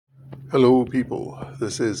Hello, people.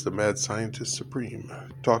 This is the Mad Scientist Supreme,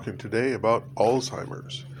 talking today about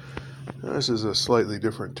Alzheimer's. Now, this is a slightly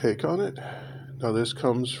different take on it. Now, this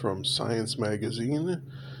comes from Science Magazine,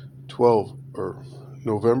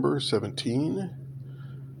 November 17,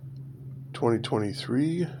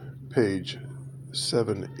 2023, page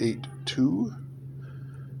 782,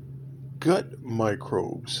 Gut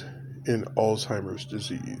Microbes in Alzheimer's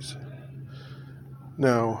Disease.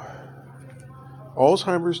 Now,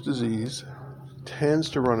 Alzheimer's disease tends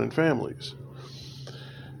to run in families,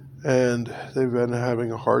 and they've been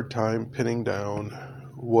having a hard time pinning down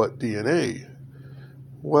what DNA.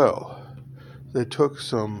 Well, they took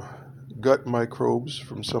some gut microbes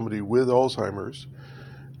from somebody with Alzheimer's,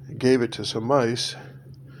 gave it to some mice,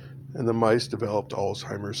 and the mice developed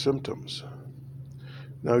Alzheimer's symptoms.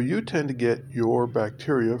 Now, you tend to get your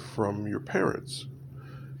bacteria from your parents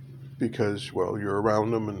because, well, you're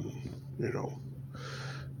around them and,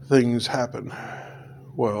 things happen.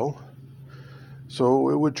 Well, so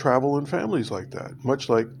it would travel in families like that, much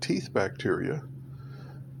like teeth bacteria.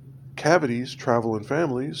 Cavities travel in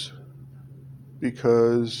families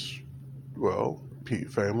because, well,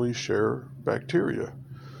 families share bacteria.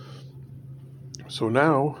 So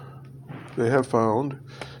now they have found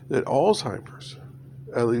that Alzheimer's,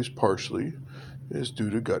 at least partially, is due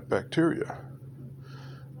to gut bacteria.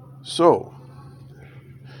 So,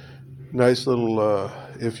 nice little,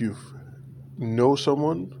 if you know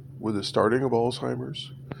someone with the starting of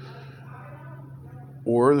Alzheimer's,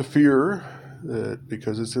 or the fear that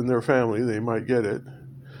because it's in their family they might get it,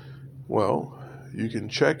 well, you can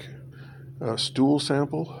check a stool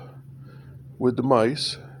sample with the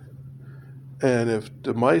mice, and if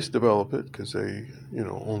the mice develop it, because they,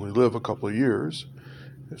 only live a couple of years,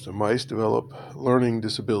 if the mice develop learning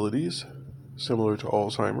disabilities similar to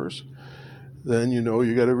Alzheimer's, then you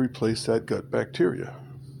got to replace that gut bacteria.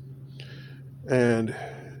 And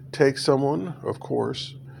take someone, of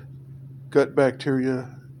course, gut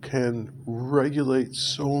bacteria can regulate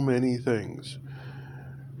so many things.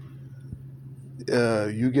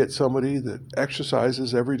 You get somebody that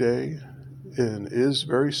exercises every day and is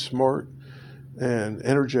very smart and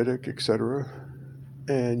energetic, etc.,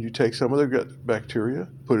 and you take some of their gut bacteria,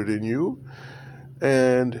 put it in you,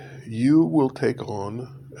 and you will take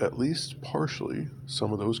on, at least partially,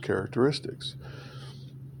 some of those characteristics.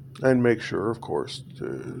 And make sure, of course,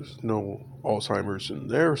 there's no Alzheimer's in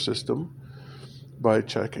their system by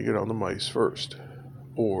checking it on the mice first.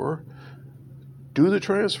 Or do the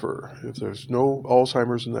transfer. If there's no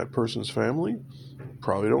Alzheimer's in that person's family,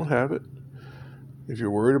 probably don't have it. If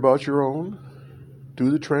you're worried about your own,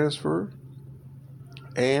 do the transfer.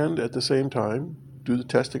 And at the same time, do the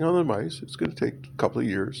testing on the mice. It's going to take a couple of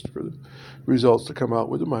years for the results to come out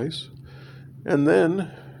with the mice. And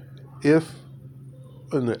then, if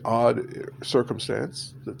in the odd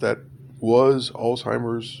circumstance that was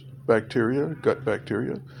Alzheimer's bacteria, gut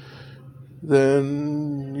bacteria,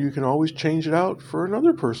 then you can always change it out for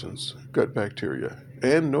another person's gut bacteria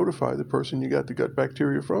and notify the person you got the gut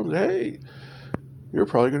bacteria from, hey, you're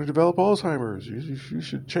probably going to develop Alzheimer's. You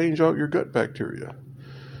should change out your gut bacteria.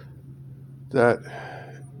 That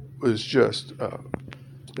was just,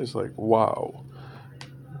 it's like, wow.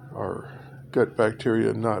 Our gut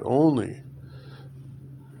bacteria not only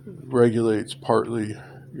regulates partly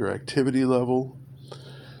your activity level,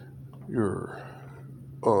 your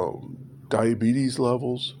diabetes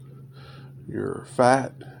levels, your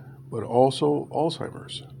fat, but also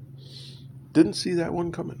Alzheimer's. Didn't see that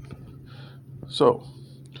one coming. So,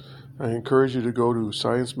 I encourage you to go to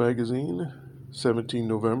Science Magazine, 17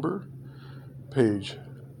 November, page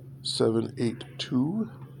 782,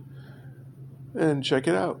 and check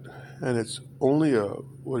it out. And it's only a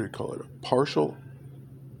partial,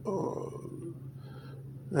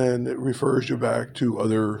 and it refers you back to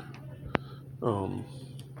other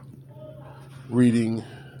reading,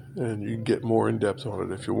 and you can get more in depth on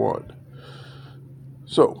it if you want.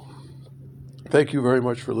 So, thank you very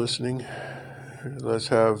much for listening. Let's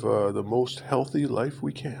have the most healthy life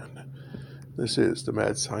we can. This is the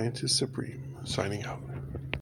Mad Scientist Supreme, signing out.